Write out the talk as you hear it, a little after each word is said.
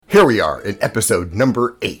Here we are in episode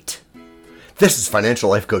number 8. This is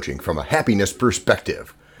Financial Life Coaching from a happiness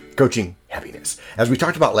perspective. Coaching happiness. As we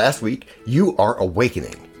talked about last week, you are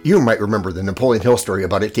awakening. You might remember the Napoleon Hill story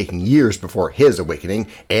about it taking years before his awakening,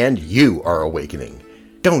 and you are awakening.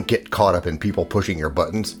 Don't get caught up in people pushing your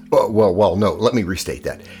buttons. Well, no, let me restate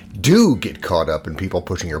that. Do get caught up in people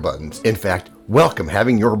pushing your buttons. In fact, welcome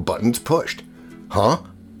having your buttons pushed. Huh?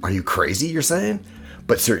 Are you crazy, you're saying?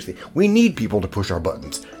 But seriously, we need people to push our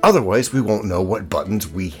buttons. Otherwise, we won't know what buttons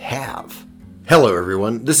we have. Hello,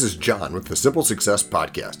 everyone. This is John with the Simple Success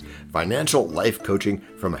Podcast, financial life coaching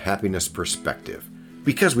from a happiness perspective.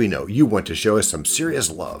 Because we know you want to show us some serious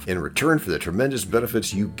love in return for the tremendous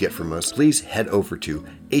benefits you get from us, please head over to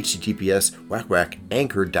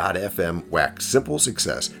https://anchor.fm Simple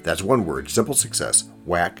Success. That's one word, Simple Success,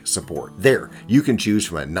 WAC support. There, you can choose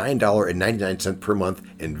from a $9.99 per month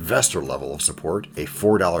investor level of support, a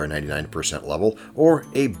 $4.99 level, or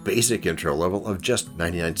a basic intro level of just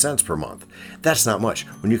 99 cents per month. That's not much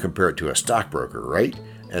when you compare it to a stockbroker, right?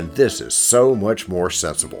 And this is so much more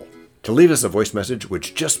sensible. To leave us a voice message,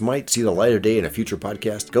 which just might see the light of day in a future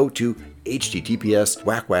podcast, go to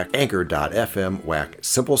https://anchor.fm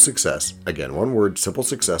Simple Success. Again, one word, Simple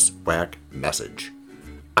Success, WAC message.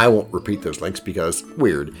 I won't repeat those links because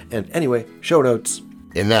weird. And anyway, show notes.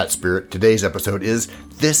 In that spirit, today's episode is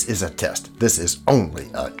This is a Test. This is only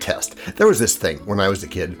a test. There was this thing when I was a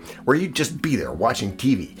kid where you'd just be there watching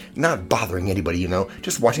TV, not bothering anybody,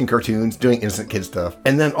 just watching cartoons, doing innocent kid stuff.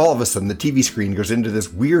 And then all of a sudden the TV screen goes into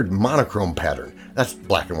this weird monochrome pattern. That's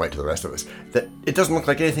black and white to the rest of us. That it doesn't look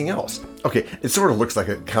like anything else. Okay, it sort of looks like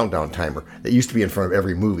a countdown timer that used to be in front of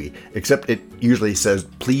every movie, except it usually says,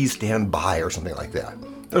 please stand by or something like that.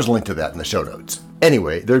 There's a link to that in the show notes.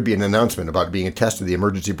 Anyway, there'd be an announcement about it being a test of the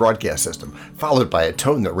emergency broadcast system, followed by a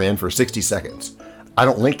tone that ran for 60 seconds. I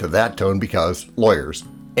don't link to that tone because lawyers,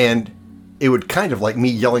 and it would kind of like me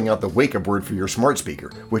yelling out the wake-up word for your smart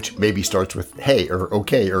speaker, which maybe starts with hey or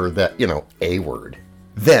okay or that, a word.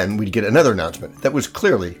 Then we'd get another announcement that was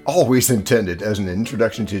clearly always intended as an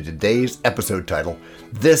introduction to today's episode title,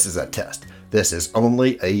 This is a Test. This is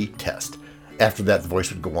only a test. After that, the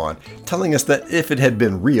voice would go on, telling us that if it had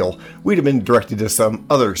been real, we'd have been directed to some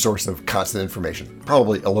other source of constant information,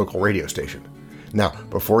 probably a local radio station. Now,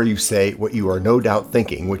 before you say what you are no doubt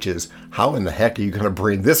thinking, which is, how in the heck are you going to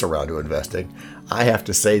bring this around to investing? I have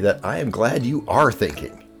to say that I am glad you are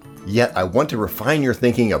thinking. Yet I want to refine your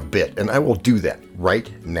thinking a bit, and I will do that right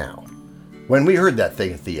now. When we heard that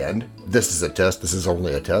thing at the end, this is a test, this is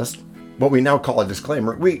only a test, what we now call a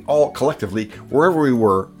disclaimer, we all collectively, wherever we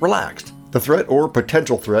were, relaxed. The threat or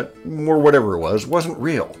potential threat, or whatever it was, wasn't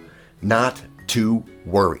real. Not to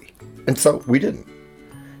worry. And so we didn't.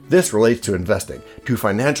 This relates to investing, to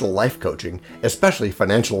financial life coaching, especially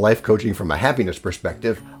financial life coaching from a happiness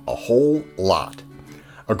perspective, a whole lot.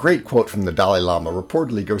 A great quote from the Dalai Lama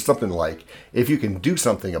reportedly goes something like, if you can do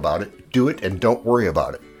something about it, do it and don't worry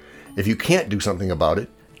about it. If you can't do something about it,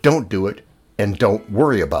 don't do it and don't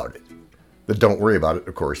worry about it. The don't worry about it,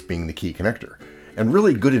 of course, being the key connector. And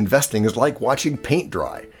really good investing is like watching paint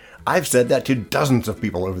dry. I've said that to dozens of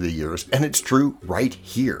people over the years, and it's true right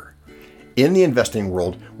here. In the investing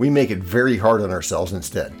world, we make it very hard on ourselves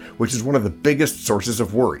instead, which is one of the biggest sources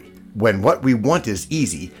of worry. When what we want is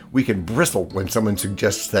easy, we can bristle when someone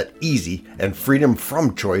suggests that easy and freedom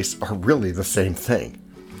from choice are really the same thing.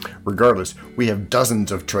 Regardless, we have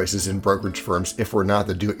dozens of choices in brokerage firms if we're not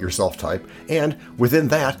the do-it-yourself type, and within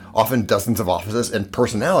that, often dozens of offices and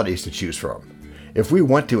personalities to choose from. If we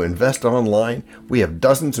want to invest online, we have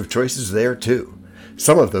dozens of choices there too.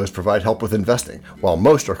 Some of those provide help with investing, while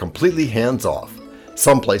most are completely hands-off.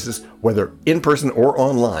 Some places, whether in person or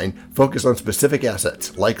online, focus on specific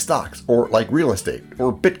assets like stocks or like real estate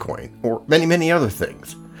or Bitcoin or many, many other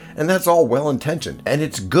things. And that's all well-intentioned, and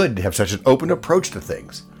it's good to have such an open approach to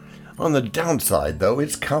things. On the downside, though,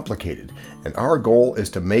 it's complicated, and our goal is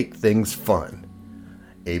to make things fun.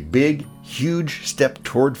 A big, huge step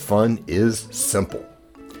toward fun is simple.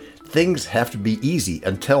 Things have to be easy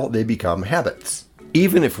until they become habits.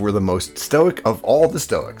 Even if we're the most stoic of all the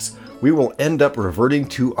stoics, we will end up reverting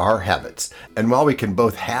to our habits. And while we can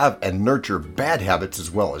both have and nurture bad habits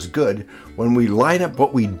as well as good, when we line up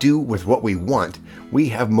what we do with what we want, we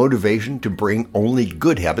have motivation to bring only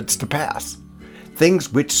good habits to pass.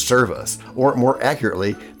 Things which serve us, or more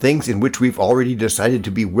accurately, things in which we've already decided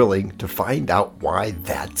to be willing to find out why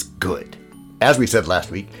that's good. As we said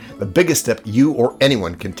last week, the biggest step you or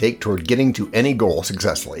anyone can take toward getting to any goal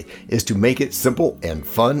successfully is to make it simple and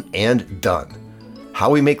fun and done.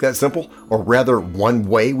 How we make that simple, or rather one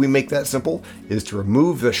way we make that simple, is to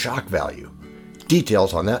remove the shock value.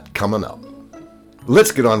 Details on that coming up.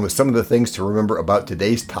 let's get on with some of the things to remember about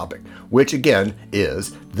today's topic, which again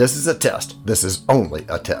is, this is a test. This is only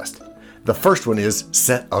a test. The first one is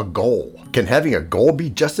set a goal. Can having a goal be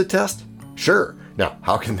just a test? Sure. Now,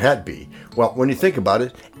 how can that be? Well, when you think about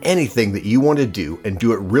it, anything that you want to do and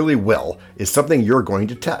do it really well is something you're going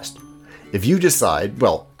to test. If you decide,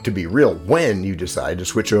 well, to be real, when you decide to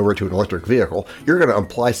switch over to an electric vehicle, you're going to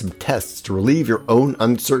apply some tests to relieve your own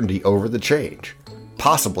uncertainty over the change.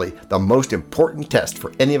 Possibly the most important test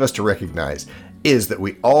for any of us to recognize is that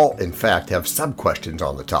we all, in fact, have sub-questions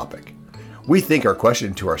on the topic. We think our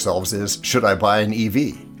question to ourselves is, should I buy an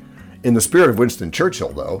EV? In the spirit of Winston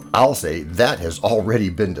Churchill, though, I'll say that has already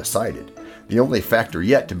been decided. The only factor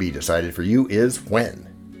yet to be decided for you is when.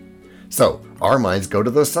 So, our minds go to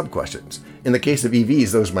those sub-questions. In the case of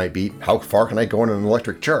EVs, those might be, how far can I go on an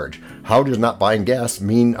electric charge? How does not buying gas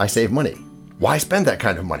mean I save money? Why spend that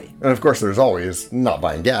kind of money? And of course, there's always, not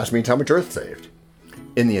buying gas means how much earth saved.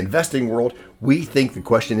 In the investing world, we think the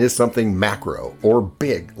question is something macro or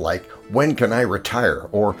big, like when can I retire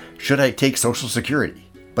or should I take Social Security?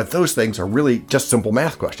 But those things are really just simple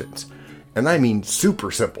math questions. And I mean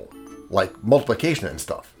super simple, like multiplication and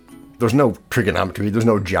stuff. There's no trigonometry, there's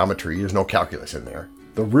no geometry, there's no calculus in there.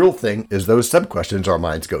 The real thing is those sub-questions our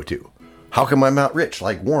minds go to. How come I'm not rich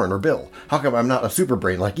like Warren or Bill? How come I'm not a super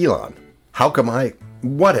brain like Elon? How come I...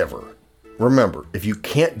 whatever. Remember, if you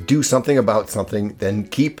can't do something about something, then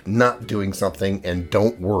keep not doing something and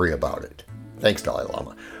don't worry about it. Thanks, Dalai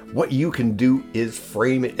Lama. What you can do is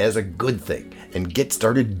frame it as a good thing and get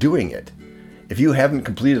started doing it. If you haven't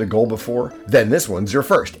completed a goal before, then this one's your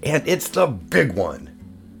first, and it's the big one.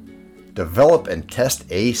 Develop and test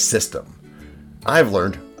a system. I've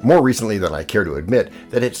learned, more recently than I care to admit,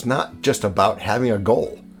 that it's not just about having a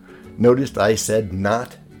goal. Notice I said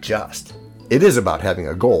not just. It is about having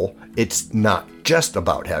a goal. It's not just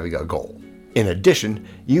about having a goal. In addition,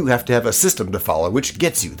 you have to have a system to follow which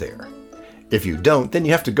gets you there. If you don't, then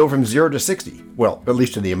you have to go from 0 to 60. Well, at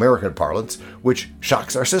least in the American parlance, which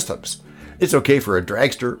shocks our systems. It's okay for a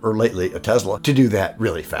dragster, or lately a Tesla, to do that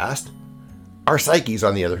really fast. Our psyches,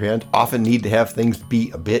 on the other hand, often need to have things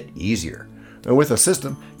be a bit easier. And with a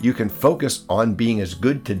system, you can focus on being as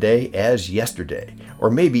good today as yesterday, or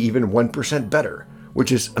maybe even 1% better,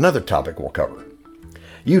 which is another topic we'll cover.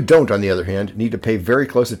 You don't, on the other hand, need to pay very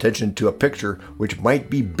close attention to a picture which might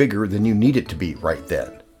be bigger than you need it to be right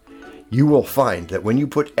then. You will find that when you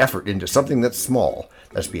put effort into something that's small,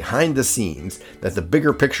 that's behind the scenes, that the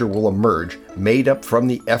bigger picture will emerge, made up from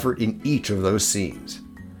the effort in each of those scenes.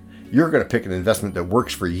 You're going to pick an investment that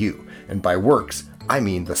works for you, and by works, I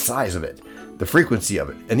mean the size of it, the frequency of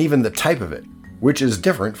it, and even the type of it, which is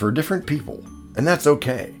different for different people, and that's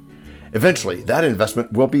okay. Eventually, that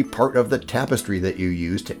investment will be part of the tapestry that you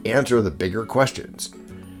use to answer the bigger questions.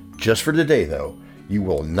 Just for today, though, you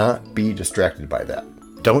will not be distracted by that.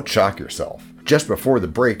 Don't shock yourself. Just before the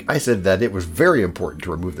break, I said that it was very important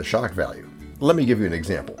to remove the shock value. Let me give you an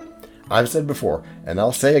example. I've said before, and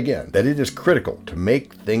I'll say again, that it is critical to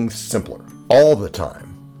make things simpler all the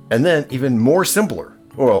time. And then even more simpler.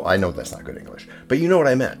 Well, I know that's not good English, but you know what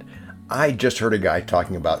I meant. I just heard a guy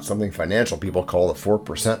talking about something financial people call the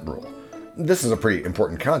 4% rule. This is a pretty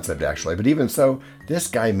important concept, actually, but even so, this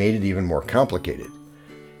guy made it even more complicated.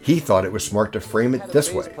 He thought it was smart to frame it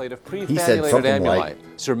this way. He said something like,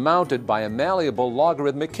 surmounted by a malleable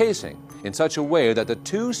logarithmic casing in such a way that the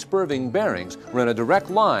two spurving bearings were in a direct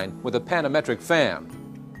line with a panometric fan.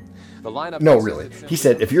 No, really. He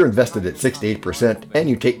said if you're invested at 6 to 8% and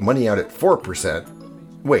you take money out at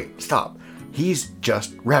 4%, wait, stop. He's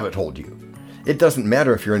just rabbit-holed you. It doesn't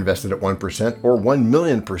matter if you're invested at 1% or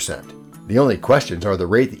 1,000,000%. The only questions are the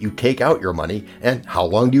rate that you take out your money and how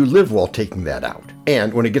long do you live while taking that out.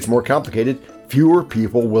 And when it gets more complicated, fewer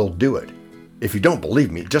people will do it. If you don't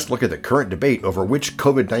believe me, just look at the current debate over which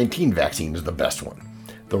COVID-19 vaccine is the best one.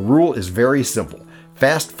 The rule is very simple.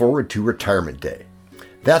 Fast forward to retirement day.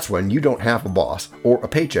 That's when you don't have a boss or a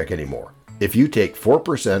paycheck anymore. If you take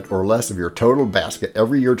 4% or less of your total basket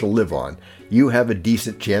every year to live on, you have a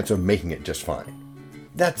decent chance of making it just fine.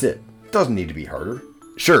 That's it. Doesn't need to be harder.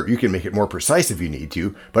 Sure, you can make it more precise if you need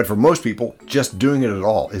to, but for most people, just doing it at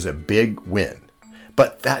all is a big win.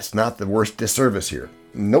 But that's not the worst disservice here.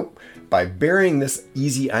 Nope. By burying this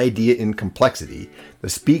easy idea in complexity, the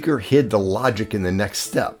speaker hid the logic in the next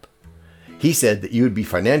step. He said that you would be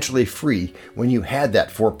financially free when you had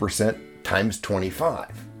that 4% times 25.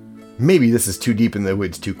 Maybe this is too deep in the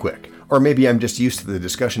woods too quick, or maybe I'm just used to the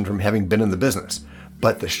discussion from having been in the business.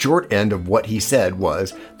 But the short end of what he said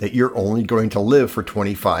was that you're only going to live for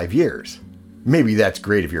 25 years. Maybe that's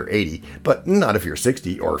great if you're 80, but not if you're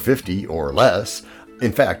 60 or 50 or less.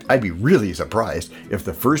 In fact, I'd be really surprised if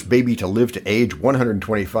the first baby to live to age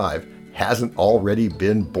 125 hasn't already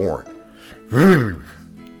been born.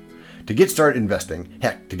 To get started investing,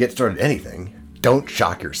 heck, to get started anything, don't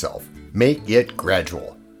shock yourself. Make it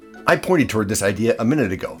gradual. I pointed toward this idea a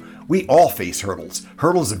minute ago. We all face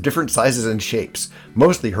hurdles of different sizes and shapes,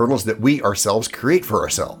 mostly hurdles that we ourselves create for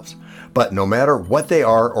ourselves. But no matter what they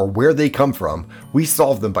are or where they come from, we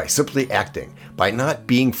solve them by simply acting, by not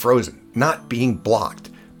being frozen, not being blocked,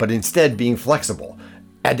 but instead being flexible,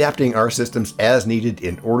 adapting our systems as needed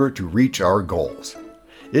in order to reach our goals.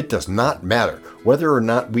 It does not matter whether or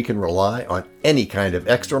not we can rely on any kind of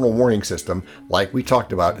external warning system like we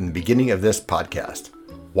talked about in the beginning of this podcast.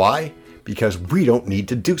 Why? Because we don't need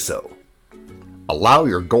to do so. Allow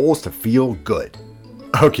your goals to feel good.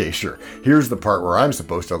 Okay, sure. Here's the part where I'm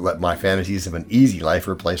supposed to let my fantasies of an easy life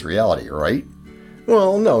replace reality, right?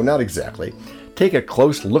 Well, no, not exactly. Take a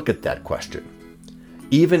close look at that question.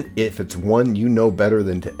 Even if it's one you know better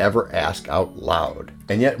than to ever ask out loud.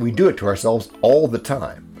 And yet we do it to ourselves all the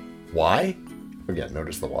time. Why? Again,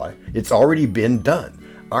 notice the why. It's already been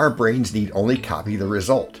done. Our brains need only copy the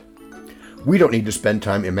result. We don't need to spend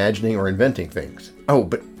time imagining or inventing things. Oh,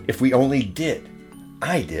 but if we only did.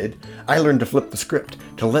 I did. I learned to flip the script,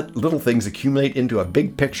 to let little things accumulate into a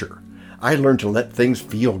big picture. I learned to let things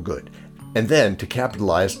feel good, and then to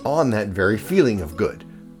capitalize on that very feeling of good.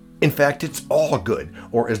 In fact, it's all good,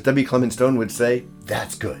 or as Debbie Clement Stone would say,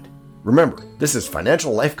 that's good. Remember, this is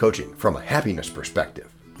financial life coaching from a happiness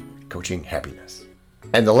perspective. Coaching happiness.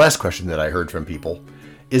 And the last question that I heard from people,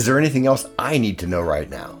 is there anything else I need to know right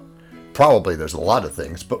now? Probably there's a lot of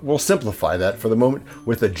things, but we'll simplify that for the moment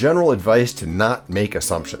with a general advice to not make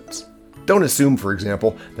assumptions. Don't assume, for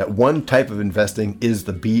example, that one type of investing is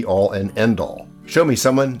the be-all and end-all. Show me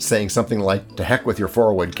someone saying something like, to heck with your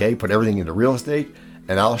 401k, put everything into real estate,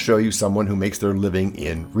 and I'll show you someone who makes their living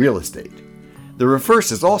in real estate. The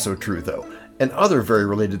reverse is also true, though, and other very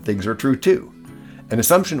related things are true, too. An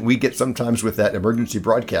assumption we get sometimes with that emergency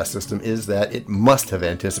broadcast system is that it must have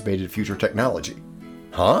anticipated future technology.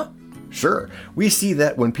 Huh? Sure, we see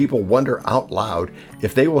that when people wonder out loud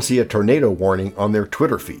if they will see a tornado warning on their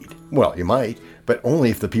Twitter feed. Well, you might, but only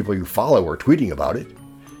if the people you follow are tweeting about it.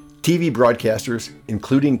 TV broadcasters,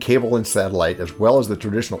 including cable and satellite, as well as the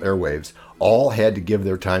traditional airwaves, all had to give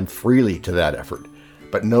their time freely to that effort.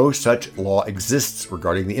 But no such law exists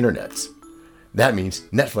regarding the internets. That means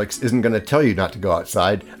Netflix isn't going to tell you not to go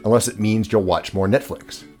outside unless it means you'll watch more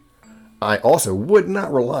Netflix. I also would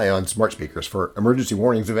not rely on smart speakers for emergency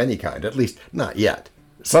warnings of any kind, at least not yet.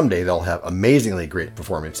 Someday they'll have amazingly great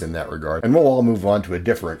performance in that regard, and we'll all move on to a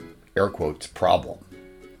different, air quotes, problem.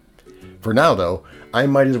 For now, though, I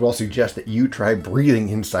might as well suggest that you try breathing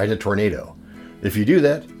inside a tornado. If you do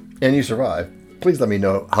that, and you survive, please let me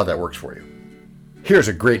know how that works for you. Here's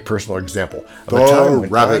a great personal example of a time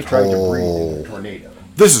when I tried to breathe in a tornado.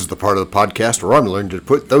 This is the part of the podcast where I'm learning to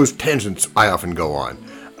put those tangents I often go on.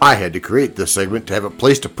 I had to create this segment to have a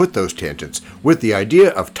place to put those tangents, with the idea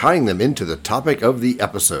of tying them into the topic of the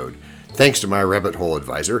episode. Thanks to my rabbit hole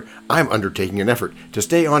advisor, I'm undertaking an effort to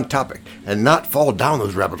stay on topic and not fall down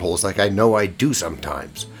those rabbit holes like I know I do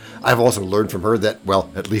sometimes. I've also learned from her that,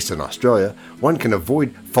 well, at least in Australia, one can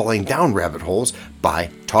avoid falling down rabbit holes by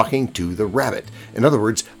talking to the rabbit. In other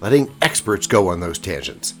words, letting experts go on those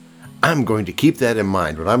tangents. I'm going to keep that in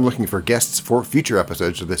mind when I'm looking for guests for future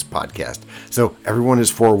episodes of this podcast, so everyone is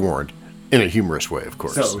forewarned, in a humorous way, of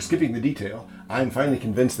course. So, skipping the detail, I'm finally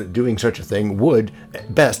convinced that doing such a thing would,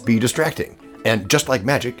 at best, be distracting. And just like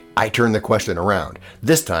magic, I turn the question around,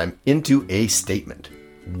 this time into a statement.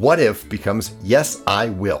 What if becomes yes, I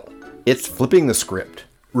will. It's flipping the script.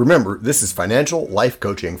 Remember, this is financial life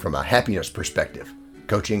coaching from a happiness perspective.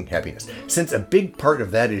 Coaching happiness. Since a big part of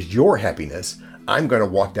that is your happiness, I'm going to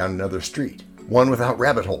walk down another street, one without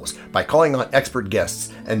rabbit holes, by calling on expert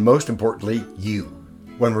guests, and most importantly, you.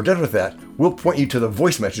 When we're done with that, we'll point you to the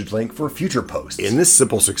voice message link for future posts. In this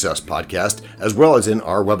Simple Success podcast, as well as in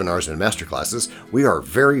our webinars and masterclasses, we are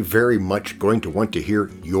very, very much going to want to hear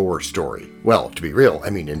your story. Well, to be real, I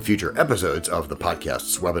mean in future episodes of the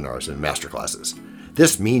podcast's webinars and masterclasses.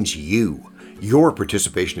 This means you. Your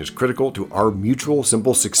participation is critical to our mutual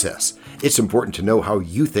simple success. It's important to know how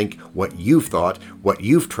you think, what you've thought, what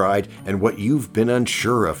you've tried, and what you've been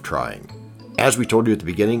unsure of trying. As we told you at the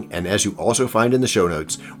beginning, and as you also find in the show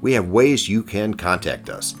notes, we have ways you can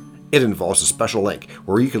contact us. It involves a special link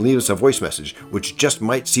where you can leave us a voice message, which just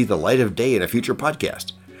might see the light of day in a future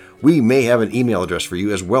podcast. We may have an email address for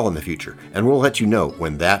you as well in the future, and we'll let you know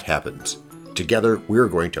when that happens. Together, we're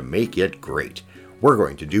going to make it great. We're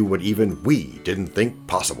going to do what even we didn't think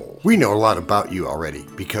possible. We know a lot about you already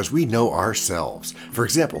because we know ourselves. For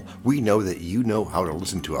example, we know that you know how to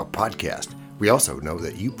listen to a podcast. We also know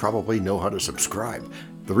that you probably know how to subscribe.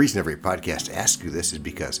 The reason every podcast asks you this is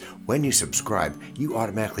because when you subscribe, you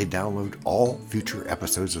automatically download all future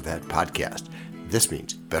episodes of that podcast. This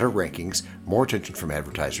means better rankings, more attention from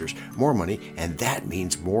advertisers, more money, and that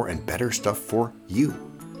means more and better stuff for you.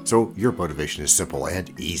 So your motivation is simple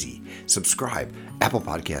and easy. Subscribe, Apple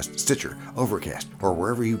Podcasts, Stitcher, Overcast, or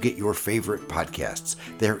wherever you get your favorite podcasts.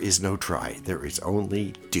 There is no try, there is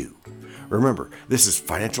only do. Remember, this is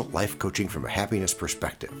financial life coaching from a happiness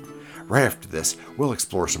perspective. Right after this, we'll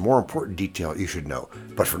explore some more important detail you should know.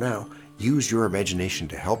 But for now, use your imagination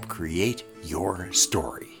to help create your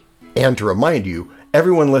story. And to remind you,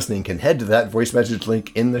 everyone listening can head to that voice message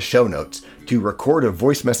link in the show notes to record a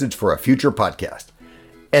voice message for a future podcast.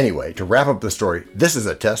 Anyway, to wrap up the story, this is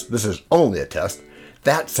a test. This is only a test.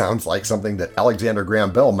 That sounds like something that Alexander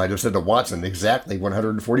Graham Bell might have said to Watson exactly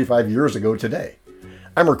 145 years ago today.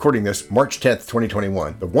 I'm recording this March 10th,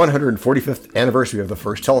 2021, the 145th anniversary of the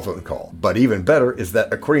first telephone call. But even better is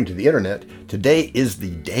that according to the internet, today is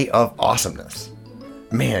the day of awesomeness.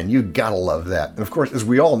 Man, you gotta love that. And of course, as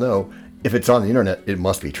we all know, if it's on the internet, it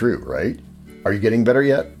must be true, right? Are you getting better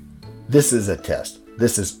yet? This is a test.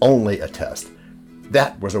 This is only a test.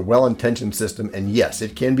 That was a well-intentioned system, and yes,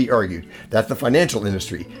 it can be argued that the financial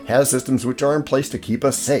industry has systems which are in place to keep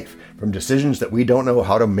us safe from decisions that we don't know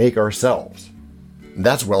how to make ourselves.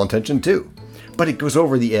 That's well-intentioned too. But it goes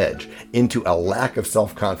over the edge into a lack of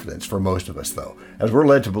self-confidence for most of us, though, as we're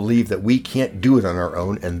led to believe that we can't do it on our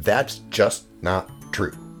own, and that's just not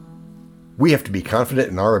true. We have to be confident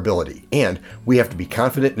in our ability, and we have to be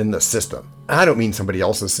confident in the system. I don't mean somebody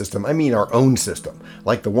else's system, I mean our own system,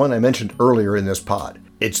 like the one I mentioned earlier in this pod.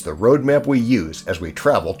 It's the roadmap we use as we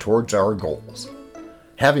travel towards our goals.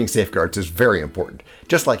 Having safeguards is very important,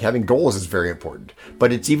 just like having goals is very important,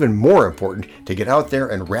 but it's even more important to get out there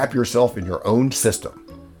and wrap yourself in your own system,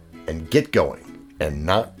 and get going, and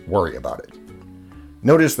not worry about it.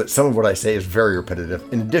 Notice that some of what I say is very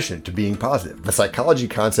repetitive in addition to being positive. The psychology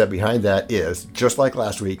concept behind that is, just like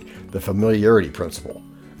last week, the familiarity principle,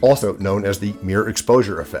 also known as the mere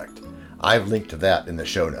exposure effect. I've linked to that in the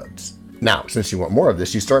show notes. Now, since you want more of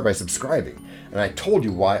this, you start by subscribing, and I told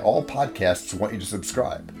you why all podcasts want you to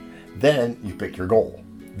subscribe. Then you pick your goal.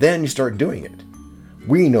 Then you start doing it.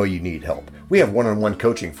 We know you need help. We have one-on-one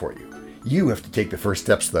coaching for you. You have to take the first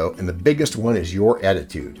steps, though, and the biggest one is your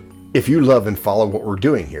attitude. If you love and follow what we're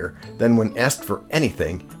doing here, then when asked for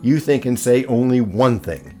anything, you think and say only one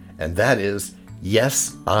thing, and that is,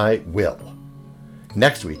 yes, I will.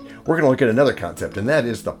 Next week, we're going to look at another concept, and that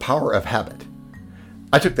is the power of habit.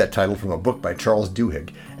 I took that title from a book by Charles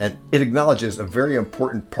Duhigg, and it acknowledges a very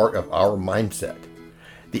important part of our mindset.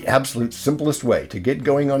 The absolute simplest way to get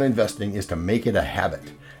going on investing is to make it a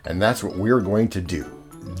habit, and that's what we're going to do.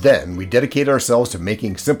 Then we dedicate ourselves to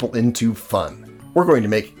making simple into fun. We're going to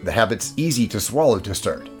make the habits easy to swallow to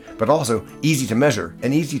start, but also easy to measure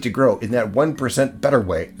and easy to grow in that 1% better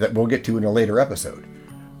way that we'll get to in a later episode.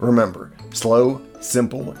 Remember, slow,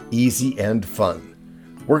 simple, easy, and fun.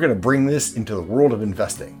 We're going to bring this into the world of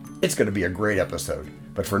investing. It's going to be a great episode.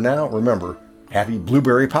 But for now, remember, happy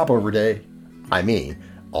Blueberry Popover Day. I mean,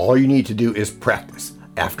 all you need to do is practice,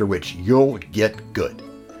 after which you'll get good.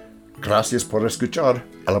 Gracias por escuchar.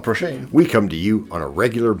 A la prochaine. We come to you on a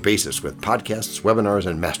regular basis with podcasts, webinars,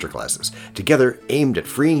 and masterclasses, together aimed at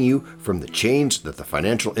freeing you from the chains that the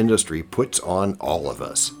financial industry puts on all of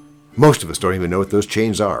us. Most of us don't even know what those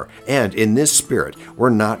chains are, and in this spirit,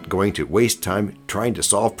 we're not going to waste time trying to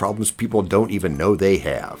solve problems people don't even know they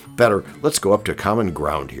have. Better, let's go up to common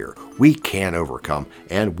ground here. We can overcome,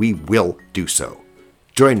 and we will do so.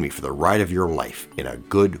 Join me for the ride of your life in a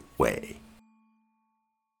good way.